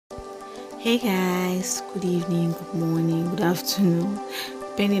Hey guys, good evening, good morning, good afternoon,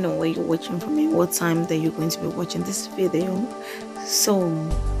 depending on where you're watching from and what time that you're going to be watching this video. So,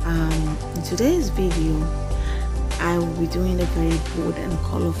 in today's video, I will be doing a very bold and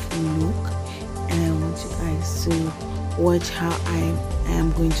colorful look, and I want you guys to watch how I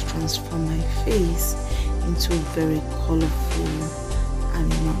am going to transform my face into very colorful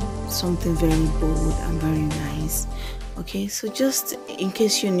and something very bold and very nice. Okay, so just in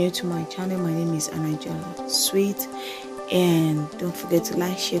case you're new to my channel, my name is Eyeshadow Sweet, and don't forget to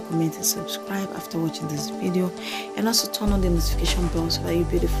like, share, comment and subscribe after watching this video, and also turn on the notification bell so that you'll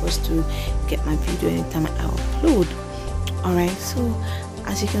be the first to get my video anytime I upload. Alright, so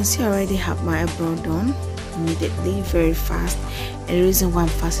as you can see, I already have my eyebrow done immediately, very fast. And the reason why I'm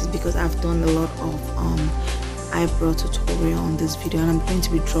fast is because I've done a lot of eyebrow tutorial on this video, and I'm going to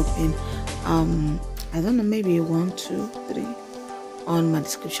be dropping I don't know, maybe 1, 2, 3 on my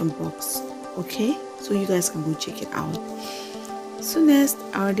description box. Okay, so you guys can go check it out. So next,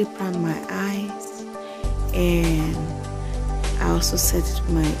 I already primed my eyes, and I also set it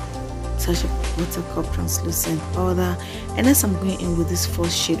with my touch of Buttercup translucent powder. And next, I'm going in with this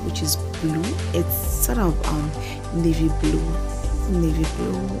first shade, which is blue. It's sort of navy blue, navy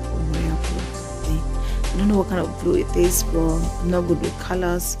blue or royal blue. I don't know what kind of blue it is, but I'm not good with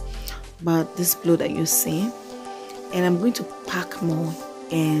colors. But this blue that you're seeing, and I'm going to pack more,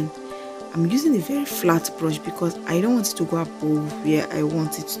 and I'm using a very flat brush because I don't want it to go above where I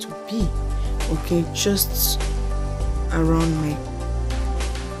want it to be. Okay, just around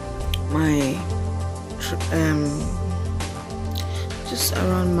just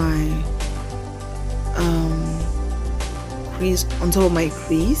around my crease, on top of my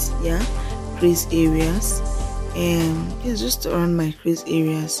crease, yeah, crease areas, and yeah, just around my crease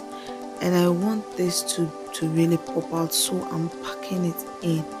areas. And I want this to really pop out, so I'm packing it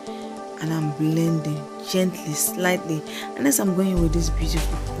in and I'm blending gently, slightly. And as I'm going with this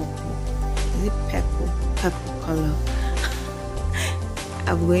beautiful purple, is it purple color?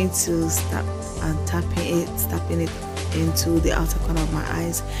 I'm going to start and tapping it into the outer corner of my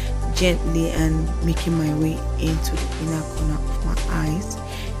eyes gently, and making my way into the inner corner of my eyes.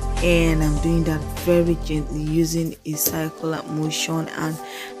 And I'm doing that very gently, using a circular motion and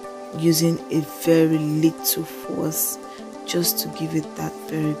using a very little force, just to give it that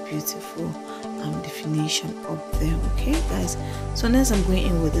very beautiful definition up there. Okay guys, so next I'm going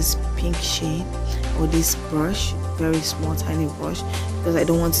in with this pink shade, or this brush, very small tiny brush, because I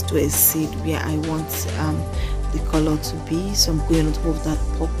don't want it to exceed where I want the color to be. So I'm going on top of that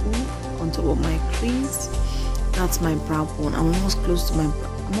purple, on top of my crease. That's my brow bone. I'm almost close to I'm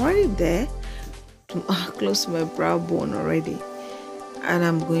already there, close to my brow bone already. And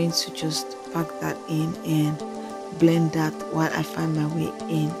I'm going to just pack that in and blend that while I find my way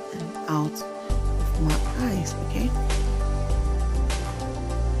in and out of my eyes. Okay,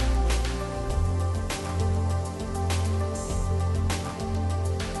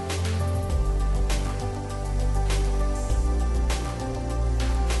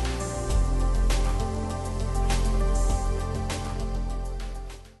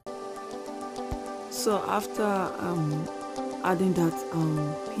 so after adding that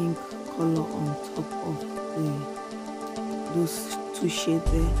pink color on top of those two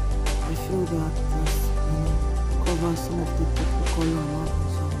shades there, I feel that covers some of the purple color amount,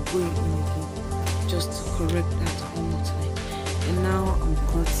 so I'm going in again just to correct that one more time. And now I'm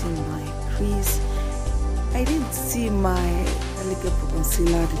cutting my crease. I didn't see my delicate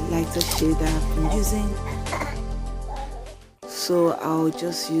concealer, the lighter shade that I've been using, so I'll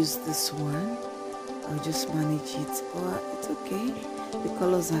just use this one. I'll just manage it, but it's okay. The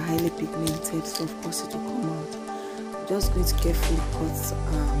colors are highly pigmented, so of course it will come out. I'm just going to carefully cut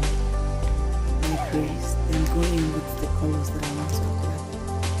my crease, then go in with the colors that I want to apply.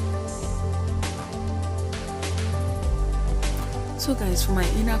 So guys, for my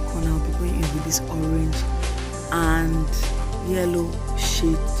inner corner, I'll be going in with this orange and yellow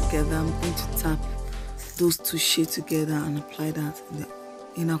shade together. I'm going to tap those two shades together and apply that in the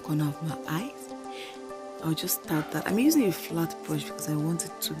inner corner of my eyes. I'll just tap that. I'm using a flat brush because I want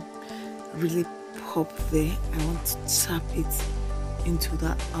it to really pop there. I want to tap it into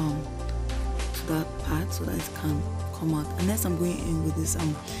that part so that it can come out. And next I'm going in with this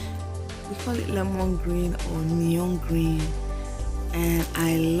we call it lemon green or neon green, and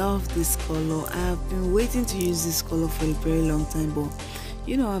I love this color. I have been waiting to use this color for a very long time, but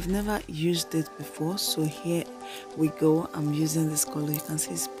I've never used it before, so here we go. I'm using this color. You can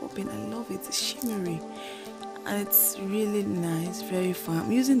see it's popping. I love it. It's shimmery and it's really nice, very fun.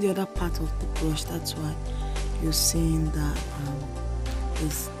 I'm using the other part of the brush, that's why you're seeing that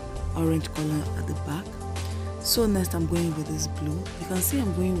orange color at the back. So next I'm going with this blue. You can see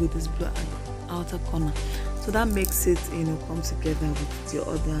I'm going with this blue at the outer corner, so that makes it, you know, come together with the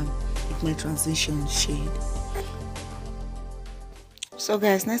other, with my transition shade. So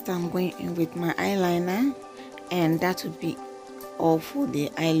guys, next I'm going in with my eyeliner, and that would be all for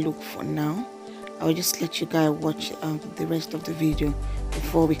the eye look for now. I'll just let you guys watch the rest of the video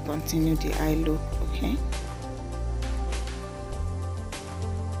before we continue the eye look, okay?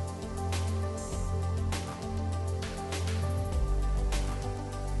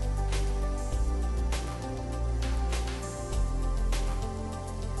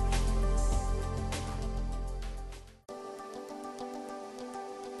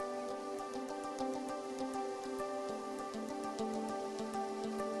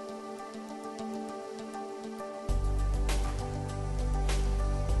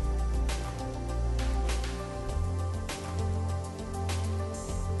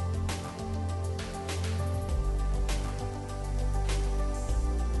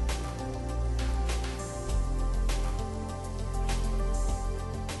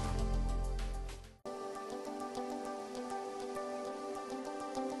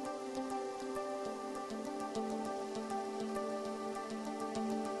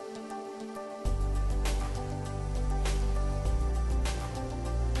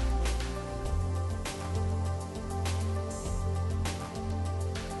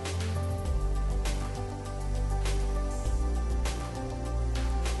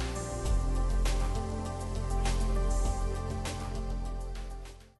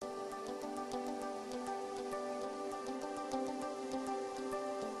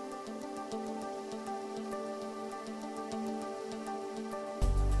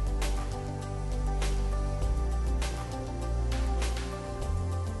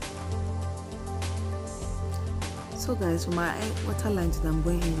 So guys, for my waterline, I'm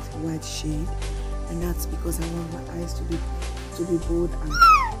going in with white shade, and that's because I want my eyes to be bold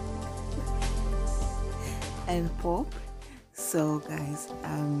and pop. So guys,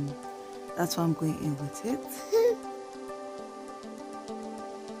 that's why I'm going in with it.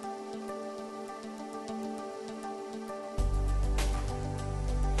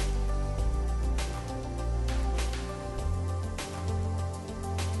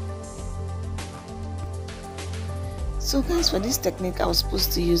 So guys, for this technique I was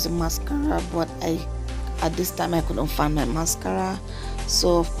supposed to use a mascara, but at this time I couldn't find my mascara,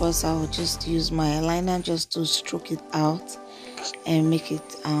 so of course I'll just use my eyeliner just to stroke it out and make it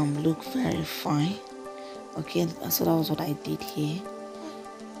look very fine. Okay, so that was what I did here.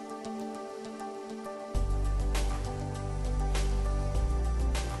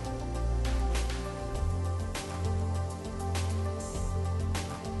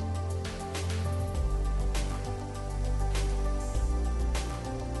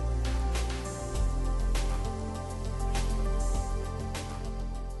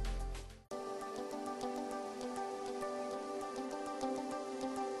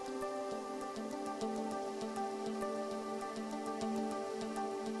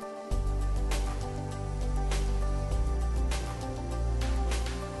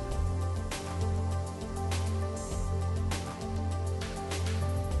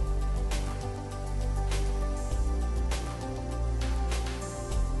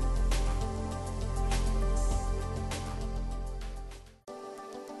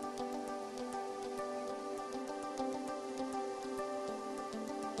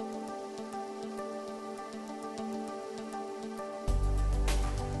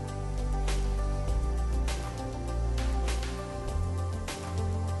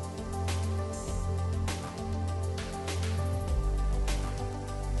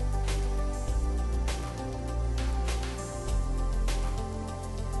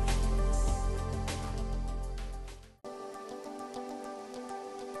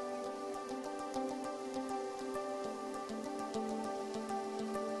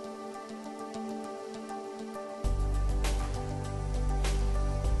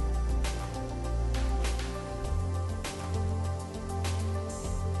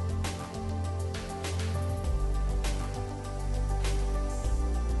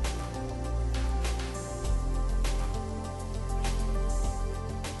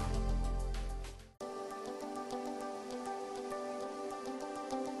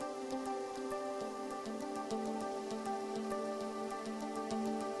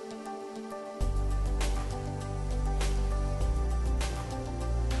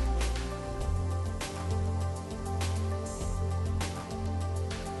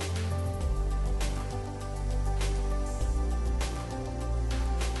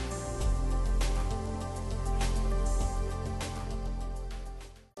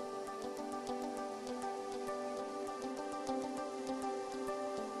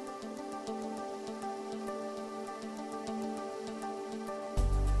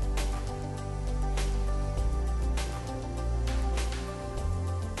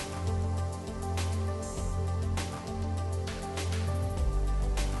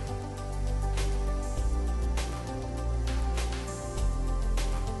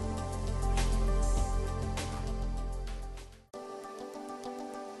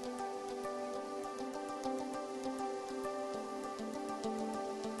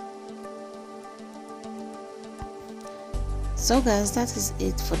 So guys, that is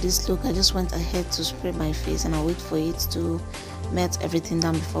it for this look. I just went ahead to spray my face and I'll wait for it to melt everything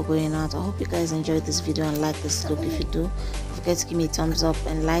down before going out. I hope you guys enjoyed this video and like this look. If you do, don't forget to give me a thumbs up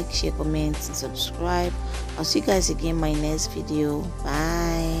and like, share, comment, and subscribe. I'll see you guys again in my next video. Bye.